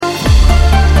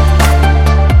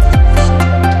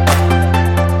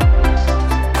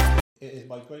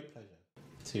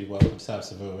to welcome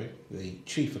Savvas Savouri, the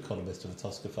Chief Economist of the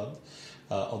Tosca Fund,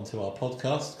 onto our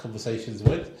podcast, Conversations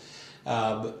With.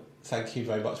 Thank you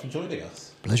very much for joining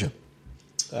us. Pleasure.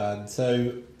 And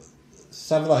so,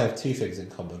 Sam and I have two things in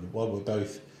common. One, we're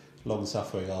both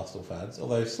long-suffering Arsenal fans,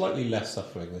 although slightly less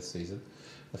suffering this season,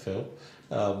 I feel.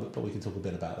 But we can talk a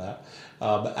bit about that.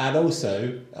 And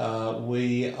also,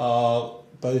 we are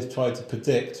both trying to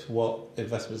predict what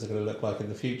investments are going to look like in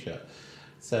the future.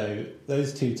 So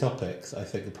those two topics, I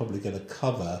think, are probably going to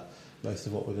cover most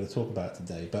of what we're going to talk about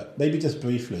today. But maybe just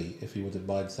briefly, if you wouldn't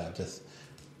mind, Sam, just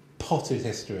potted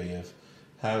history of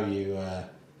how you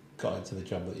got into the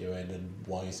job that you're in and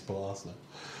why you support Arsenal.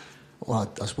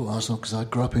 Well, I support Arsenal because I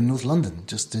grew up in North London,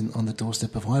 just on the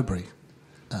doorstep of Highbury.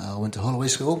 I went to Holloway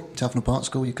School, Cheltenham Park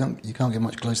School. You can't get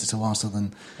much closer to Arsenal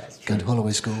than going to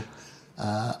Holloway School.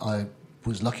 I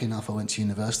was lucky enough. I went to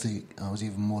university. I was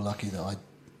even more lucky that I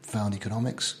found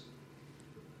economics.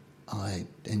 I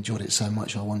enjoyed it so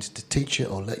much I wanted to teach it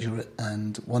or lecture it.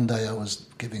 And one day I was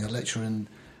giving a lecture, and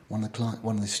one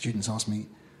of the students asked me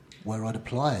where I'd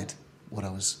applied what I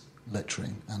was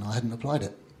lecturing, and I hadn't applied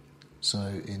it. So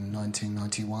in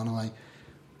 1991, I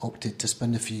opted to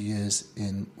spend a few years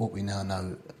in what we now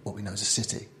know as a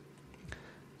city,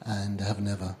 and have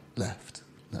never left.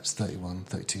 That's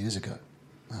 32 years ago.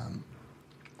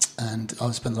 And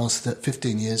I've spent the last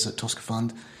 15 years at Tosca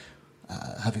Fund,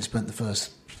 having spent the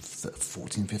first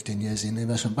 14, 15 years in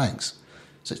investment banks.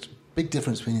 So it's a big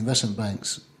difference between investment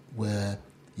banks where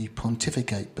you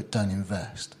pontificate but don't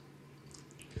invest,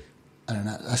 and an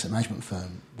asset management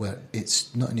firm where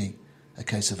it's not only a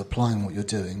case of applying what you're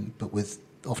doing, but with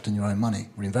often your own money,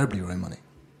 or invariably your own money.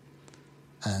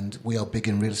 And we are big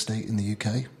in real estate in the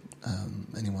UK.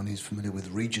 Anyone who's familiar with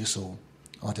Regis or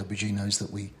RWG knows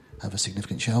that we have a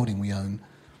significant shareholding. We own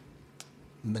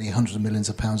many hundreds of millions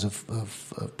of pounds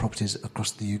of properties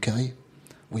across the UK.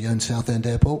 We own Southend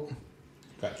Airport.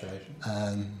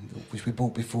 Congratulations. Which we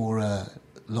bought before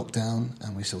lockdown,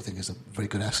 and we still think is a very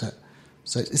good asset.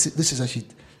 So this is actually,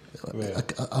 really?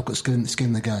 I've got skin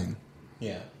in the game.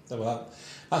 Yeah, so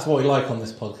that's what we like on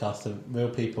this podcast, of real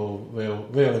people,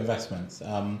 real investments.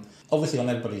 Obviously on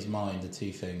everybody's mind, the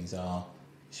two things are,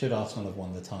 should Arsenal have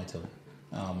won the title?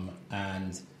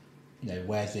 And,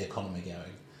 where's the economy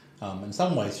going? In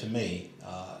some ways, for me,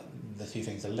 the two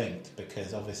things are linked,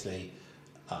 because obviously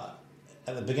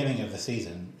at the beginning of the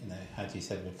season, had you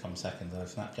said we'd come second, I'd have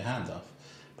snapped your hand off.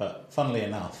 But funnily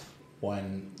enough,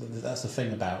 that's the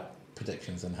thing about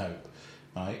predictions and hope,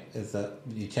 right, is that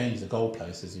you change the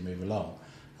goalposts as you move along.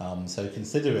 So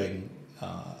considering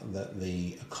that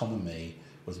the economy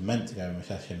was meant to go in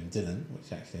recession and didn't,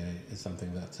 which actually is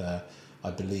something that I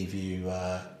believe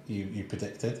you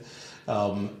predicted,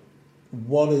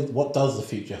 what does the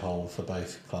future hold for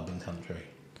both club and country?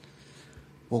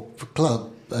 Well, for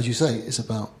club, as you say, it's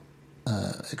about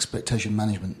expectation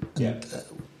management. And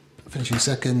finishing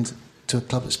second to a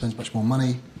club that spends much more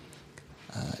money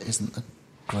isn't a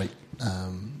great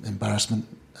embarrassment.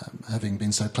 Having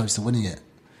been so close to winning it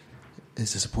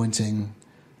is disappointing.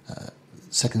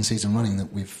 Second season running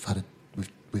that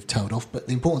we've tailed off. But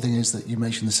the important thing is that you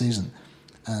mentioned the season.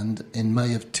 And in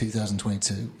May of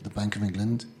 2022, the Bank of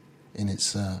England, in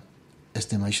its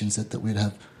estimation, said that we'd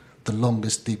have the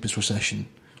longest, deepest recession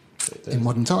in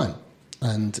modern time.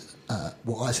 And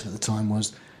what I said at the time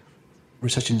was,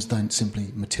 recessions don't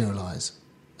simply materialise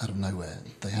out of nowhere.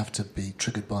 They have to be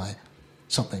triggered by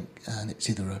something, and it's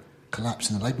either a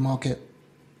collapse in the labour market,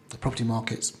 the property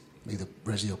markets, either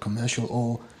resi or commercial,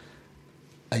 or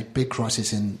a big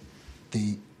crisis in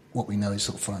what we know is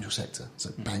sort of financial sector, so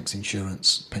banks,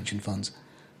 insurance, pension funds.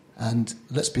 And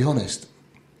let's be honest,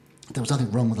 there was nothing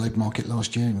wrong with the labour market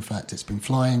last year. In fact, it's been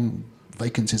flying.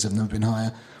 Vacancies have never been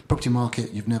higher. Property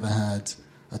market, you've never had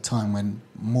a time when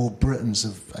more Britons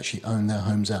have actually owned their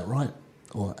homes outright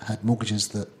or had mortgages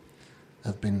that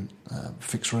have been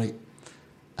fixed rate.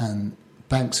 And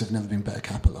banks have never been better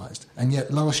capitalised. And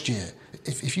yet last year,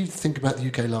 if you think about the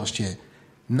UK last year,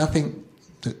 nothing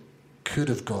that could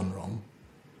have gone wrong,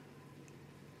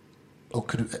 or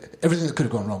everything that could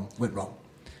have gone wrong went wrong.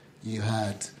 You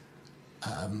had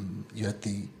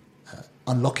the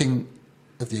unlocking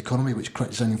of the economy, which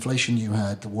created its own inflation. You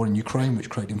had the war in Ukraine, which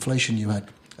created inflation. You had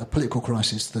a political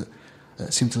crisis that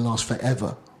seemed to last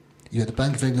forever. You had the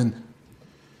Bank of England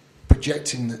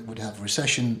projecting that we'd have a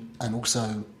recession, and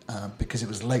also because it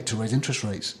was late to raise interest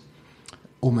rates,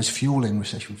 almost fueling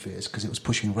recession fears, because it was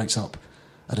pushing rates up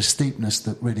at a steepness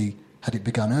that really, had it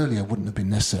begun earlier, wouldn't have been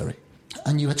necessary.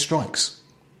 And you had strikes,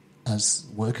 as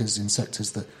workers in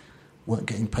sectors that weren't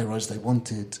getting pay rise they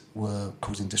wanted were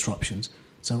causing disruptions.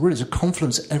 So really, it's a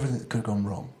confluence of everything that could have gone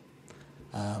wrong.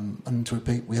 And to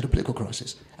repeat, we had a political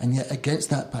crisis. And yet, against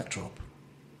that backdrop,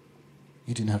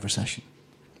 you didn't have recession.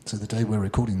 So the day we're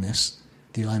recording this,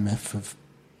 the IMF have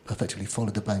effectively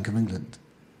followed the Bank of England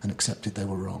and accepted they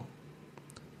were wrong.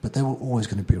 But they were always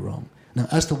going to be wrong. Now,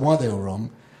 as to why they were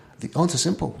wrong, the answer's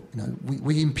simple.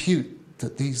 We impute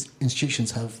that these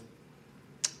institutions have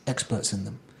experts in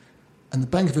them. And the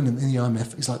Bank of England and the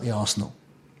IMF is like the Arsenal.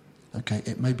 Okay,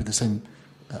 it may be the same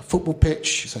football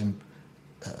pitch, same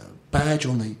badge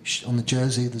on the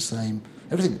jersey, the same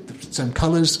everything, the same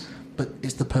colours, but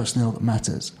it's the personnel that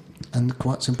matters. And the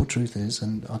quite simple truth is,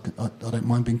 and I don't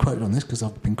mind being quoted on this because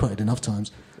I've been quoted enough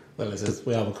times. Well,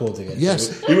 we are recording it.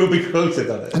 Yes, so you will be quoted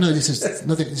on it. I know this is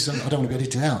nothing. I don't want to be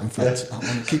edited out. In fact, I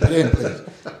want to keep it in.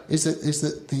 Please. Is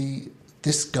that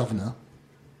this governor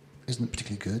isn't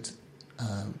particularly good.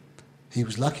 He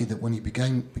was lucky that when he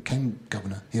became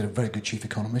governor, he had a very good chief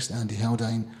economist, Andy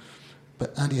Haldane.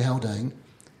 But Andy Haldane,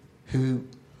 who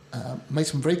made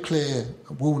some very clear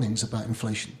warnings about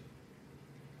inflation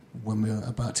when we were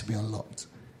about to be unlocked,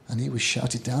 and he was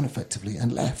shouted down effectively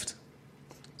and left.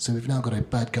 So we've now got a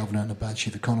bad governor and a bad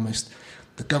chief economist.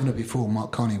 The governor before,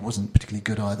 Mark Carney, wasn't particularly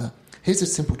good either. Here's the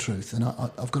simple truth, and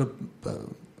I've got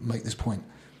to make this point.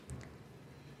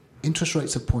 Interest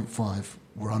rates of 0.5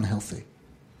 were unhealthy.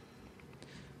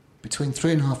 Between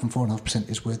 3.5% and 4.5%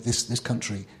 is where this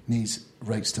country needs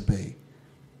rates to be.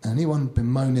 And anyone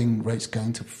bemoaning rates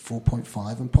going to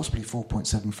 4.5 and possibly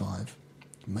 4.75,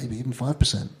 maybe even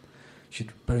 5%,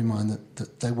 should bear in mind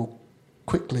that they will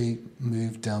quickly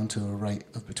move down to a rate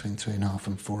of between 3.5%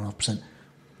 and 4.5%,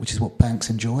 which is what banks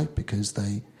enjoy because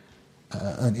they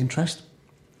earn interest.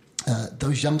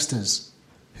 Those youngsters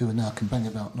who are now complaining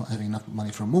about not having enough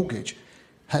money for a mortgage,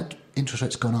 had interest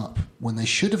rates gone up when they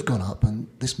should have gone up, and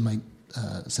this may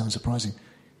sound surprising,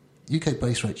 UK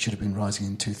base rate should have been rising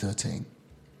in 2013.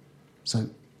 So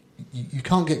you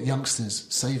can't get youngsters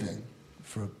saving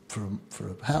for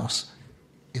a house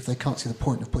if they can't see the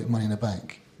point of putting money in a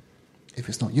bank, if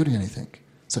it's not yielding anything.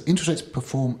 So interest rates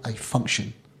perform a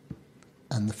function,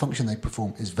 and the function they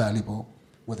perform is valuable,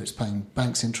 whether it's paying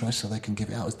banks interest so they can give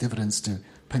it out as dividends to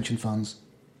pension funds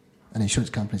and insurance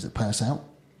companies that pay us out,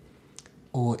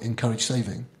 or encourage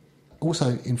saving.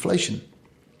 Also, inflation.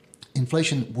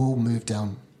 Inflation will move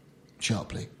down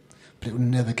sharply, but it will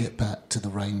never get back to the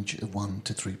range of 1%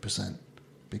 to 3%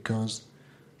 because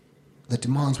the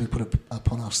demands we put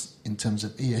upon us in terms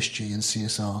of ESG and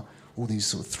CSR, all these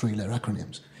sort of three-letter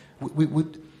acronyms,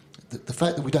 the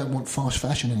fact that we don't want fast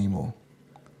fashion anymore,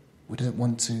 we don't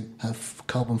want to have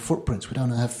carbon footprints, we don't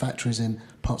want to have factories in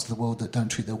parts of the world that don't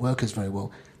treat their workers very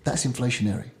well, that's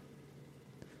inflationary.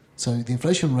 So the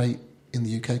inflation rate in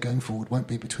the UK going forward won't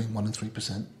be between 1% and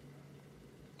 3%.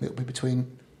 It'll be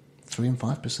between 3% and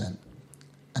 5%.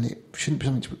 And it shouldn't be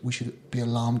something we should be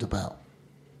alarmed about.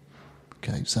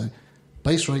 Okay, so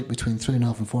base rate between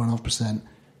 3.5% and 4.5%,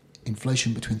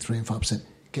 inflation between 3% and 5%.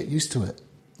 Get used to it.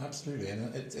 Absolutely,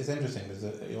 and it's interesting because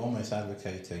you're almost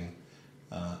advocating.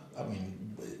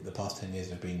 The past 10 years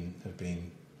have been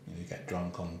you get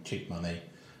drunk on cheap money,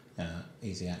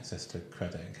 easy access to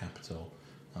credit and capital,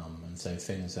 and so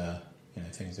things are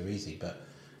easy. But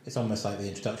it's almost like the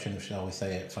introduction of, shall we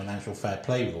say it, financial fair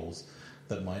play rules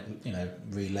that might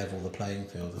re-level the playing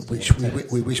field. Which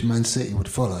we wish Man City would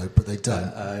follow, but they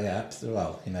don't.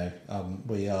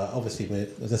 We are obviously we're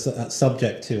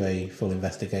subject to a full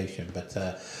investigation, but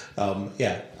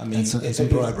it's a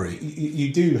bribery.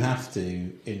 You do have to,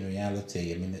 in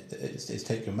reality. I mean, it's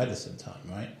take your medicine time,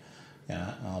 right?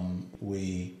 Yeah.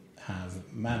 We have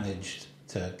managed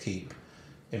to keep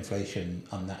inflation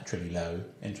unnaturally low,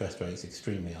 interest rates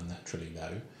extremely unnaturally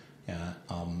low. Yeah,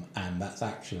 and that's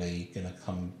actually going to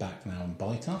come back now and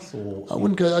bite us. Or I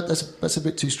wouldn't go. That's a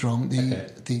bit too strong.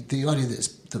 The idea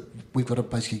that we've got to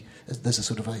basically there's a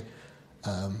sort of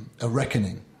a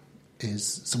reckoning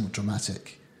is somewhat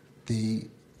dramatic. To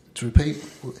repeat,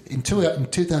 in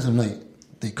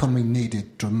 2008, the economy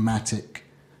needed dramatic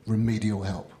remedial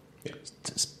help. Yeah.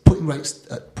 Putting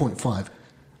rates at 0.5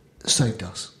 saved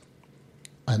us,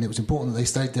 and it was important that they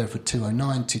stayed there for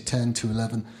 2009, 2010,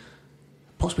 2011.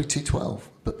 Possibly 2012,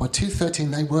 but by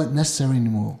 2013 they weren't necessary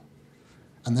anymore,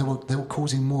 and they were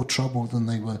causing more trouble than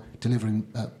they were delivering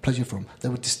pleasure from. They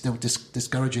were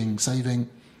discouraging saving.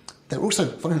 They were also,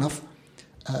 funny enough,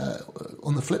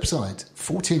 on the flip side,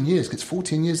 14 years. It's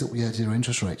 14 years that we had zero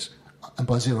interest rates, and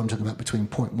by zero I'm talking about between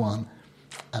 0.1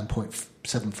 and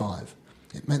 0.75.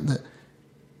 It meant that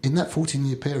in that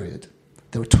 14-year period,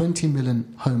 there were 20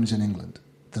 million homes in England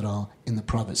that are in the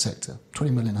private sector.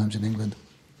 20 million homes in England.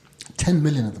 10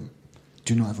 million of them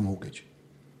do not have a mortgage.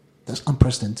 That's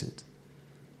unprecedented.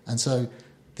 And so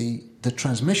the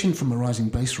transmission from a rising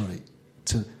base rate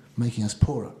to making us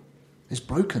poorer is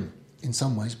broken in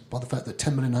some ways by the fact that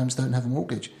 10 million homes don't have a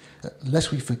mortgage.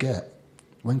 Lest we forget,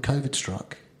 when COVID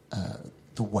struck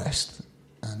the West,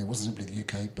 and it wasn't simply the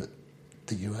UK, but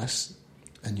the US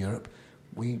and Europe,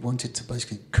 we wanted to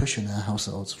basically cushion our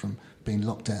households from being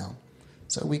locked down.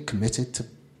 So we committed to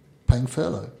paying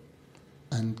furlough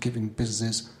and giving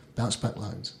businesses bounce-back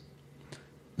loans.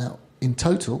 Now, in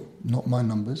total, not my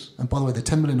numbers, and by the way, the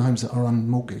 10 million homes that are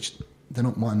unmortgaged, they're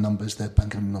not my numbers, they're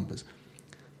Bank of England numbers.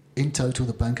 In total,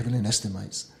 the Bank of England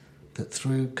estimates that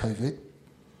through COVID,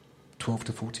 12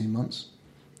 to 14 months,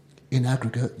 in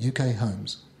aggregate, UK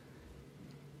homes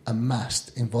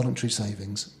amassed in voluntary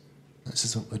savings, this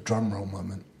is a drum roll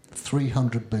moment,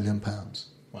 £300 billion.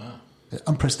 Wow.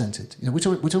 Unprecedented. We're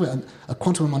talking about a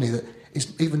quantum of money that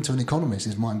is, even to an economist,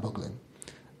 is mind-boggling.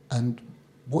 And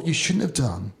what you shouldn't have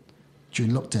done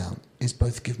during lockdown is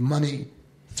both give money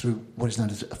through what is known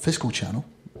as a fiscal channel,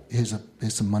 here's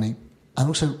some money, and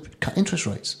also cut interest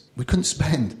rates. We couldn't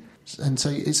spend. And so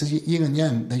it's a yin and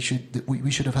yang.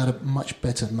 We should have had a much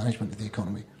better management of the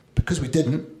economy. Because we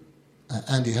didn't,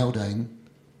 Andy Haldane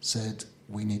said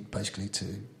we need basically to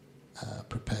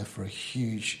prepare for a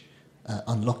huge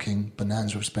unlocking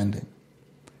bonanza of spending.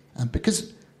 And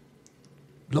because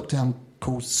lockdown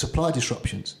caused supply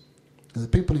disruptions, the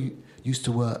people who used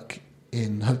to work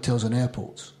in hotels and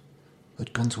airports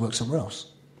had gone to work somewhere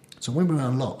else. So when we were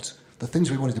unlocked, the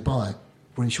things we wanted to buy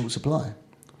were in short supply.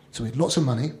 So we had lots of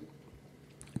money,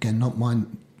 again, not my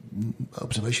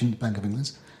observation, the Bank of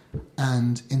England's,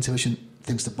 and insufficient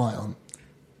things to buy on.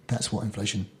 That's what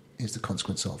inflation is the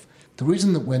consequence of. The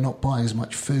reason that we're not buying as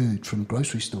much food from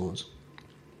grocery stores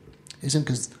isn't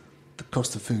because the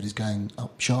cost of food is going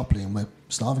up sharply and we're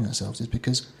starving ourselves. It's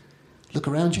because, look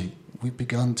around you, we've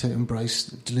begun to embrace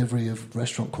delivery of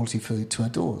restaurant quality food to our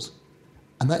doors.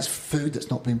 And that's food that's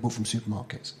not being bought from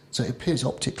supermarkets. So it appears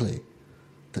optically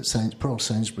that poor old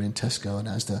Sainsbury and Tesco and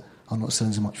Asda are not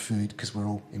selling so much food because we're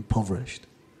all impoverished.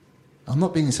 I'm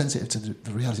not being insensitive to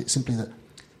the reality. It's simply that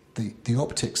the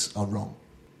optics are wrong.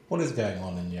 What is going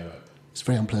on in Europe? It's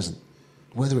very unpleasant.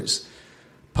 Whether it's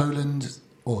Poland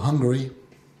or Hungary,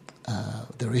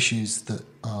 there are issues that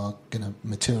are going to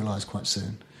materialise quite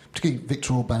soon. Particularly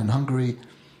Viktor Orban in Hungary.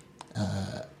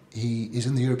 He is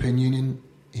in the European Union.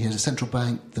 He has a central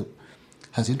bank that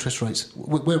has interest rates.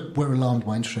 We're alarmed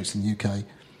by interest rates in the UK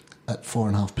at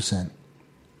 4.5%.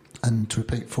 And to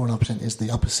repeat, 4.5% is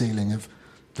the upper ceiling of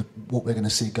what we're going to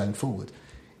see going forward.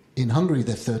 In Hungary,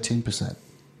 they're 13%,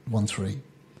 1.3,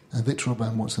 and Viktor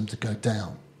Orban wants them to go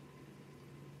down.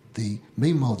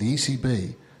 Meanwhile, the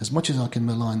ECB, as much as I can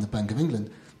malign the Bank of England,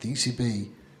 the ECB,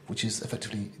 which is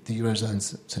effectively the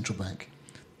Eurozone's central bank,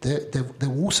 they're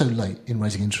also late in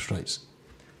raising interest rates.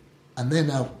 And they're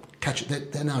now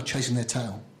chasing their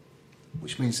tail,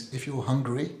 which means if you're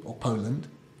Hungary or Poland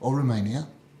or Romania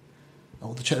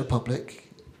or the Czech Republic,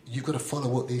 you've got to follow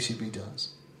what the ECB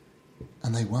does.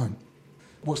 And they won't.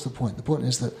 What's the point? The point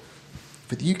is that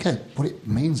for the UK, what it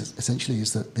means essentially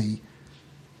is that the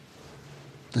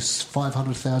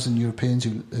 500,000 Europeans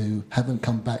who haven't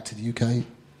come back to the UK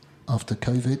after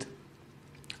COVID,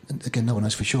 and again, no one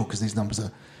knows for sure because these numbers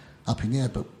are up in the air,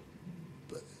 but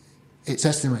it's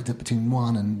estimated that between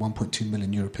 1 and 1.2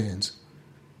 million Europeans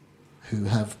who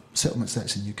have settlement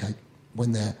status in the UK,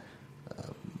 when their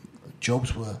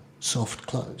jobs were soft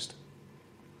closed,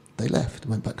 they left,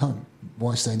 went back home.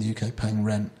 Why stay in the UK paying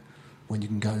rent when you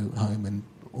can go home and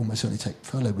almost certainly take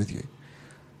furlough with you?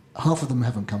 Half of them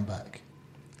haven't come back.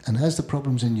 And as the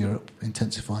problems in Europe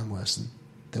intensify and worsen,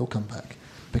 they'll come back.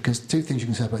 Because two things you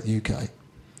can say about the UK.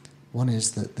 One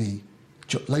is that the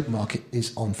labour market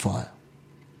is on fire.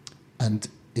 And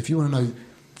if you want to know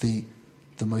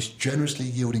the most generously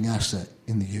yielding asset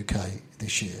in the UK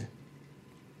this year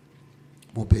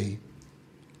will be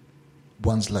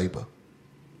one's labour.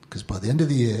 Because by the end of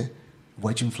the year,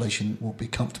 wage inflation will be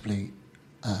comfortably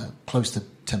close to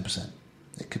 10%.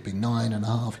 It could be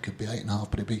 9.5%, it could be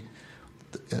 8.5%, but it'd be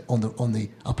on the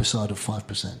upper side of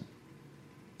 5%.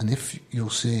 And if you're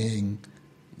seeing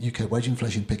UK wage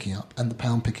inflation picking up and the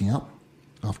pound picking up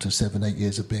after 7-8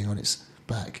 years of being on its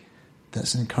back,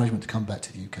 that's an encouragement to come back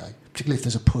to the UK, particularly if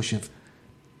there's a push of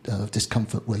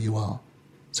discomfort where you are.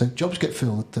 So jobs get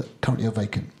filled that currently are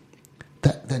vacant.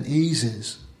 That then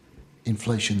eases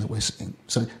inflation that we're seeing.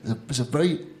 So there's a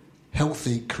very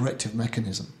healthy corrective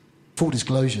mechanism. Full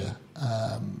disclosure,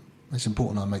 it's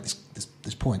important I make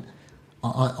this point.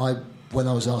 When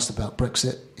I was asked about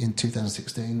Brexit in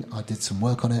 2016, I did some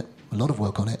work on it, a lot of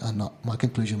work on it, and my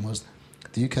conclusion was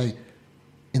the UK,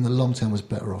 in the long term, was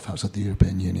better off outside the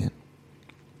European Union.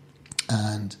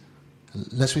 And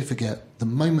lest we forget, the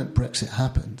moment Brexit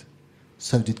happened,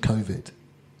 so did COVID.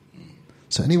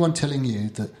 So anyone telling you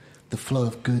that the flow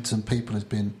of goods and people has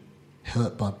been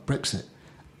hurt by Brexit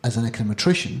as an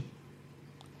econometrician,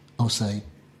 I'll say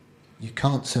you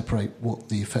can't separate what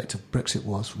the effect of Brexit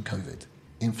was from COVID.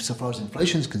 So far as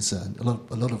inflation is concerned, a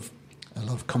lot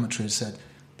of commentary has said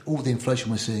all the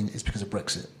inflation we're seeing is because of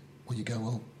Brexit. Well, you go,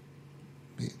 well,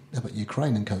 how about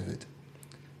Ukraine and COVID?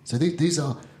 So these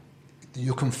are,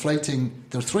 you're conflating,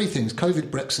 there are three things: COVID,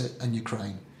 Brexit and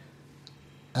Ukraine.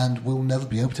 And we'll never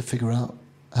be able to figure out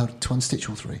how to unstitch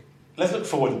all three. Let's look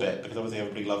forward a bit, because obviously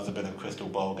everybody loves a bit of crystal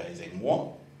ball gazing. What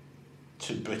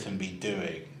should Britain be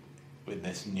doing with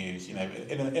this news? You know,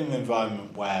 in an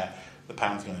environment where the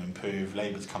pound's going to improve,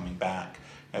 Labour's coming back.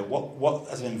 You know, what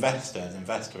as an investor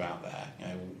out there, you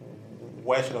know,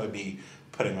 where should I be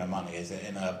putting my money? Is it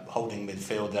in a holding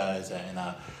midfielder? Is it in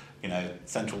a, you know,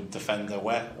 central defender?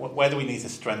 Where do we need to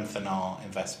strengthen our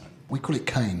investment? We call it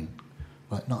Kane,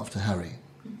 right? Not after Harry.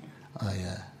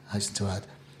 I hasten to add.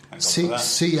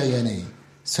 CANE,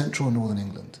 Central and Northern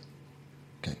England.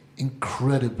 Okay,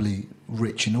 incredibly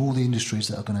rich in all the industries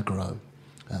that are going to grow.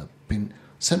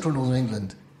 Central and Northern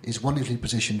England is wonderfully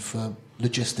positioned for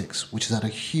logistics, which has had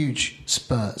a huge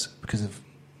spurt because of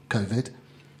COVID,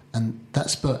 and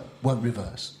that spurt won't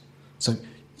reverse. So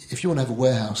if you want to have a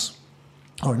warehouse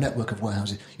or a network of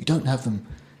warehouses, you don't have them.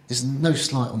 There's no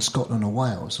slight on Scotland or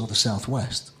Wales or the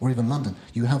southwest or even London.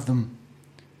 You have them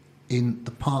in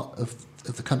the part of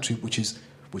the country which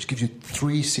gives you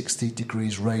 360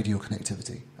 degrees radial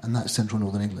connectivity, and that's Central and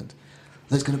Northern England.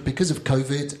 There's going to, because of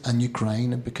COVID and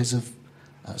Ukraine, and because of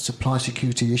supply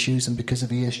security issues, and because of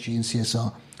ESG and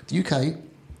CSR, the UK,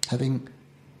 having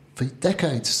for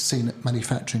decades seen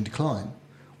manufacturing decline,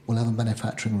 will have a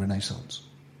manufacturing renaissance,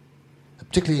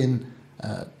 particularly in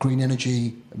green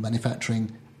energy,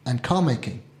 manufacturing, and car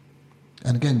making.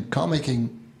 And again, car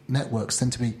making networks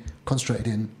tend to be concentrated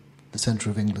in the centre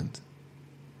of England.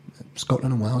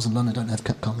 Scotland and Wales and London don't have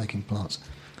car making plants.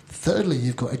 Thirdly,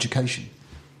 you've got education.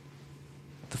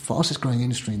 The fastest growing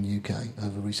industry in the UK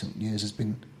over recent years has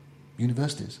been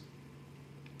universities,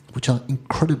 which are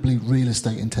incredibly real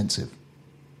estate intensive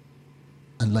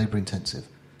and labour intensive.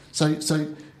 So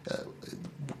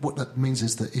what that means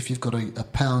is that if you've got a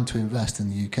pound to invest in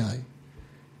the UK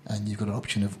and you've got an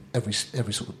option of every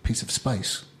sort of piece of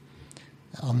space,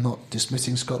 I'm not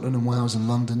dismissing Scotland and Wales and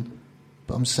London,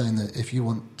 but I'm saying that if you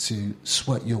want to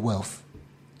sweat your wealth,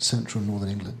 Central and Northern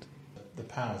England. The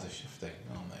powers are shifting,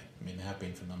 aren't they? I mean, they have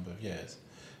been for a number of years,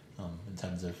 in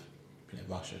terms of, you know,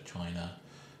 Russia, China,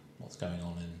 what's going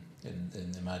on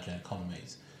in emerging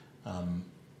economies.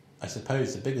 I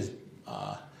suppose the biggest,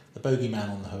 the bogeyman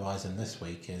on the horizon this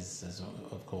week is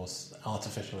of course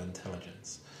artificial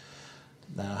intelligence.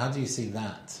 Now, how do you see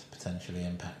that potentially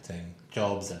impacting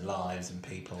jobs and lives and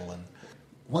people? And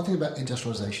one thing about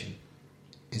industrialisation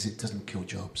is it doesn't kill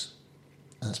jobs,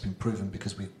 and that's been proven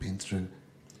because we've been through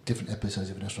different episodes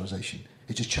of industrialisation.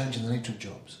 It's just changing the nature of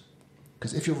jobs.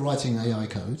 Because if you're writing AI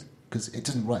code, because it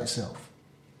doesn't write itself,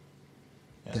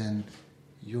 then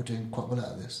you're doing quite well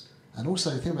out of this. And also,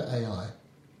 the thing about AI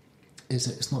is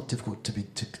that it's not difficult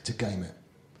to game it.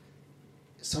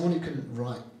 Someone who can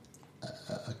write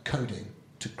a coding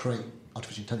to create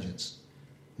artificial intelligence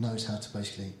knows how to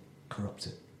basically corrupt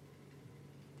it.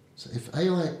 So if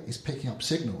AI is picking up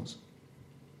signals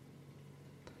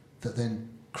that then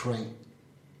create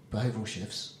behavioural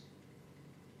shifts,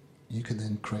 you can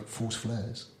then create false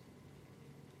flares.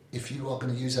 If you are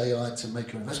going to use AI to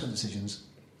make your investment decisions,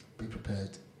 be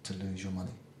prepared to lose your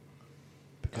money.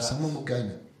 Because someone will game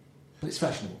it. But it's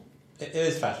fashionable. It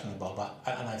is fashionable,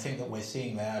 and I think that we're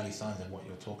seeing the early signs of what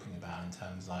you're talking about in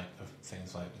terms of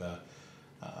things like the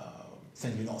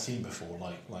things we've not seen before,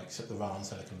 like the run on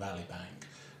Silicon Valley Bank,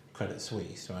 Credit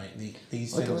Suisse, right?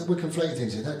 These things. We're conflating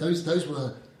things here. Those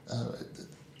were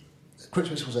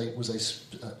Credit Suisse was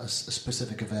a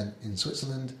specific event in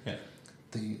Switzerland. Yeah.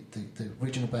 The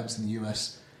regional banks in the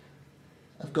US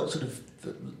have got sort of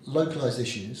localised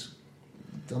issues.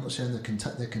 I'm not saying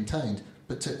they're contained,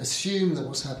 but to assume that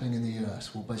what's happening in the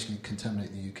US will basically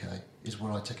contaminate the UK is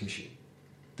where I take issue.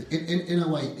 In a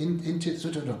way, in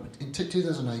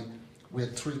 2008, we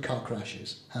had 3 car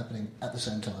crashes happening at the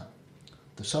same time.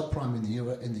 The subprime in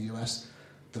the US,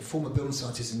 the former building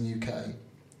societies in the UK,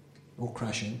 all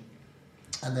crashing,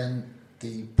 and then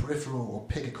the peripheral or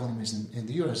pig economies in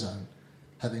the Eurozone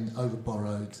having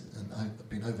overborrowed and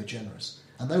been over-generous.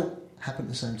 And they all happened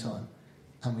at the same time.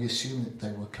 And we assumed that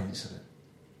they were coincident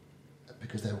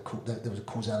because there was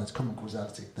a common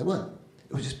causality. They weren't.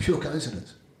 It was just pure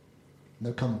coincidence.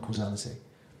 No common causality.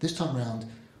 This time round,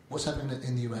 what's happening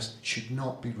in the US should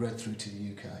not be read through to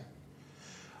the UK.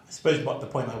 I suppose what the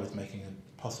point I was making is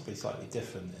possibly slightly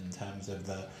different in terms of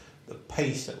the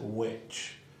pace at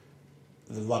which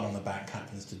the run on the bank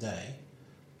happens today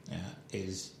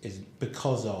is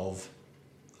because of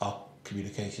our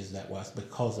communications networks,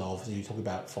 because of, so you talk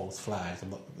about false flags. I'm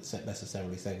not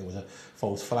necessarily saying there was a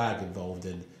false flag involved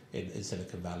in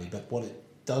Silicon Valley, but what it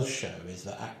does show is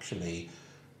that actually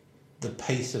the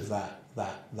pace of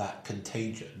that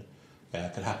contagion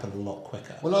could happen a lot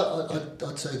quicker. Well,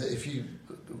 I'd say that if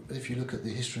you look at the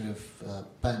history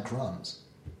of bank runs,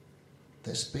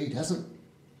 their speed hasn't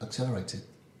accelerated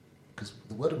because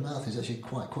the word of mouth is actually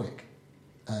quite quick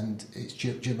and it's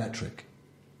geometric.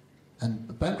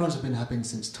 And bank runs have been happening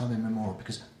since time immemorial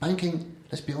because banking,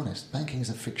 let's be honest, banking is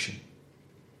a fiction.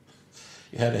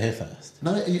 You heard it here first.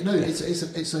 No,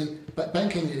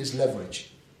 banking is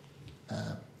leverage.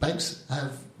 Banks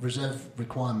have reserve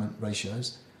requirement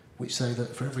ratios which say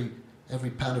that for every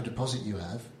pound of deposit you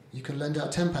have, you can lend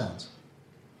out £10.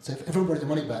 So if everyone wanted the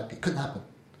money back, it couldn't happen.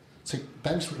 So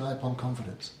banks rely upon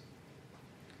confidence.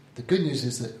 The good news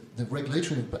is that the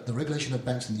regulation of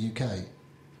banks in the UK,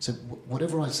 so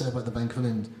whatever I say about the Bank of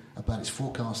England, about its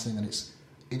forecasting and its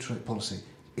interest rate policy,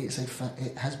 it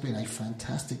has been a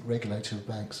fantastic regulator of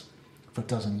banks for a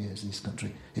dozen years in this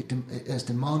country. It has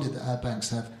demanded that our banks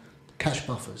have cash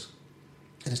buffers.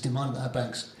 It has demanded that our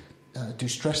banks do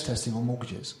stress testing on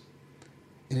mortgages.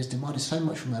 It has demanded so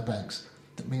much from our banks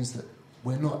that means that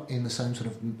we're not in the same sort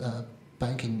of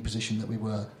banking position that we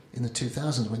were in the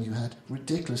 2000s when you had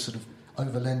ridiculous sort of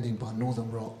overlending by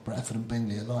Northern Rock, Bradford and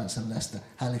Bingley, Alliance and Leicester,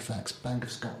 Halifax, Bank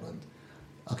of Scotland.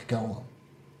 I could go on.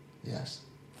 Yes.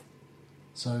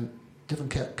 So,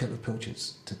 different kettle of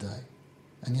pilchards today.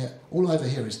 And yet, all over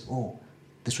here is,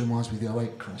 this reminds me of the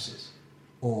 08 crisis,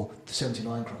 or the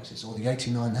 79 crisis, or the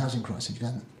 89 housing crisis.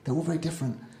 They're all very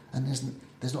different, and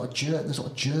there's not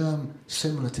a germ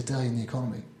similar today in the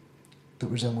economy that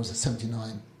resembles the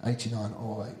 79, 89,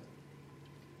 or 08.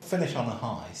 Finish on a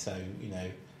high,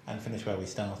 and finish where we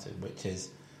started, which is,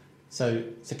 so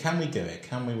can we do it?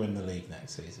 Can we win the league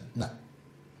next season?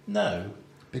 No.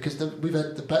 Because we've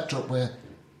had the backdrop where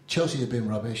Chelsea have been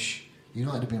rubbish,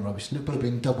 United have been rubbish, Liverpool have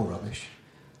been double rubbish,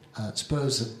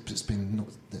 Spurs it's been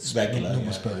regular,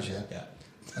 normal Spurs, yeah.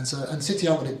 And City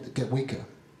aren't going to get weaker.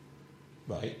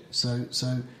 Right. So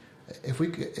if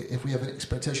we have an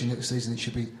expectation next season, it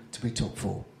should be to be top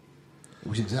four,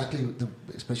 which is exactly the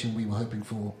expectation we were hoping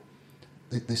for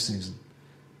this season.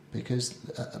 Because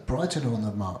Brighton are on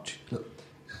the march. Look,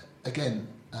 again,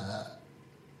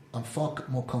 I'm far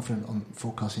more confident on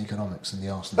forecasting economics than the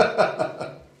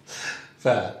Arsenal.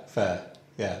 Fair.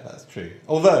 Yeah, that's true.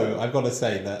 Although, I've got to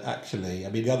say that actually,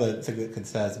 the other thing that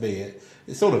concerns me,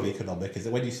 it's sort of economic, is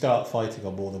that when you start fighting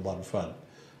on more than one front,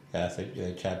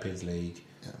 Champions League,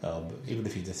 even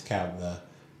if you discount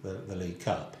the League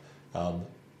Cup,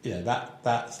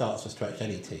 that starts to stretch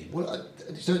any team. Well,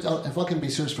 if I can be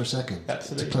serious for a second,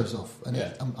 absolutely, to close off, and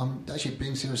I'm actually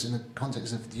being serious in the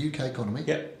context of the UK economy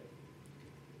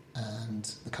and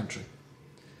the country.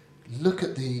 Look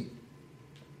at the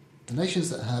nations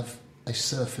that have a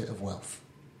surfeit of wealth,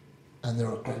 and there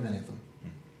are a great many of them.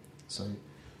 So,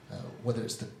 whether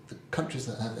it's the countries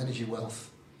that have energy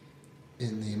wealth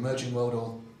in the emerging world,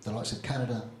 or the likes of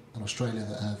Canada and Australia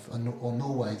that have, or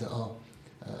Norway that are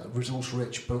resource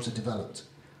rich but also developed,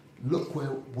 look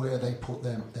where they put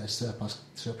their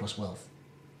surplus wealth.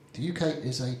 The UK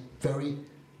is a very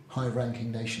high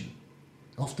ranking nation.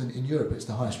 Often in Europe it's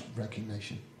the highest ranking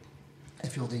nation.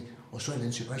 If you're the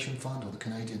Australian Superannuation Fund or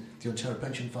the Ontario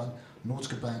Pension Fund,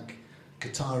 Nordica Bank,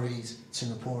 Qataris,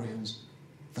 Singaporeans,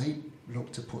 they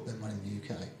look to put their money in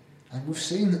the UK. And we've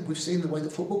seen the way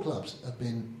that football clubs have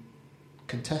been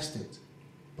contested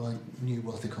by new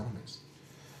wealth economies.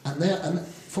 And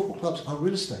football clubs are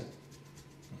real estate.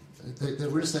 They're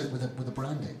real estate with a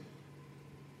branding.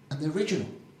 And they're regional.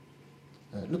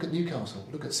 Look at Newcastle,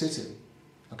 look at City,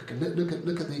 look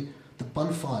at the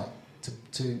bun fight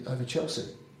to over Chelsea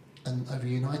and over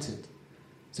United.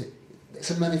 So it's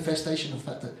a manifestation of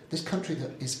the fact that this country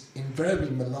that is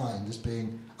invariably maligned as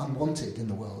being unwanted in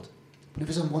the world, but if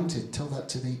it's unwanted, tell that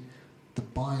to the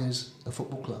buyers of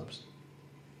football clubs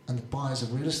and the buyers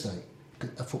of real estate.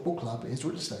 A football club is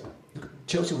real estate. Look,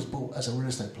 Chelsea was bought as a real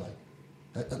estate play,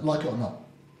 like it or not.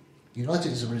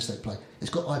 United is a real estate play.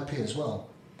 It's got IP as well,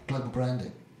 global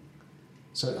branding.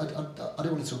 So I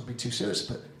don't want to be too serious,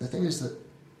 but the thing is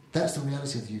that's the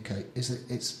reality of the UK, is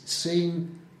that it's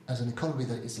seen as an economy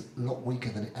that is a lot weaker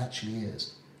than it actually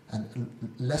is, and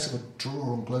less of a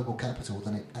draw on global capital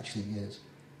than it actually is.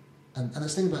 And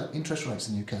this thing about interest rates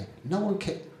in the UK,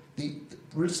 the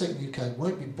real estate in the UK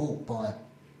won't be bought by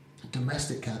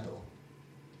domestic capital.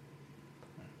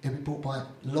 It'll be bought by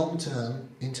long-term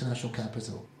international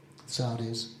capital,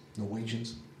 Saudis,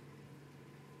 Norwegians.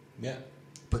 Yeah.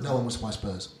 But no one wants to buy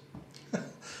Spurs.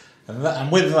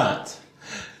 And with that,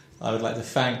 I would like to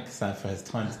thank Sav for his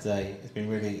time today. It's been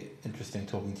really interesting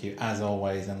talking to you as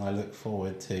always, and I look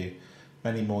forward to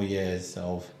many more years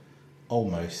of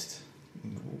almost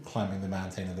climbing the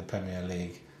mountain of the Premier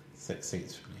League 6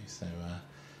 seats from you. So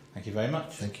thank you very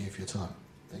much. Thank you for your time.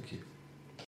 Thank you.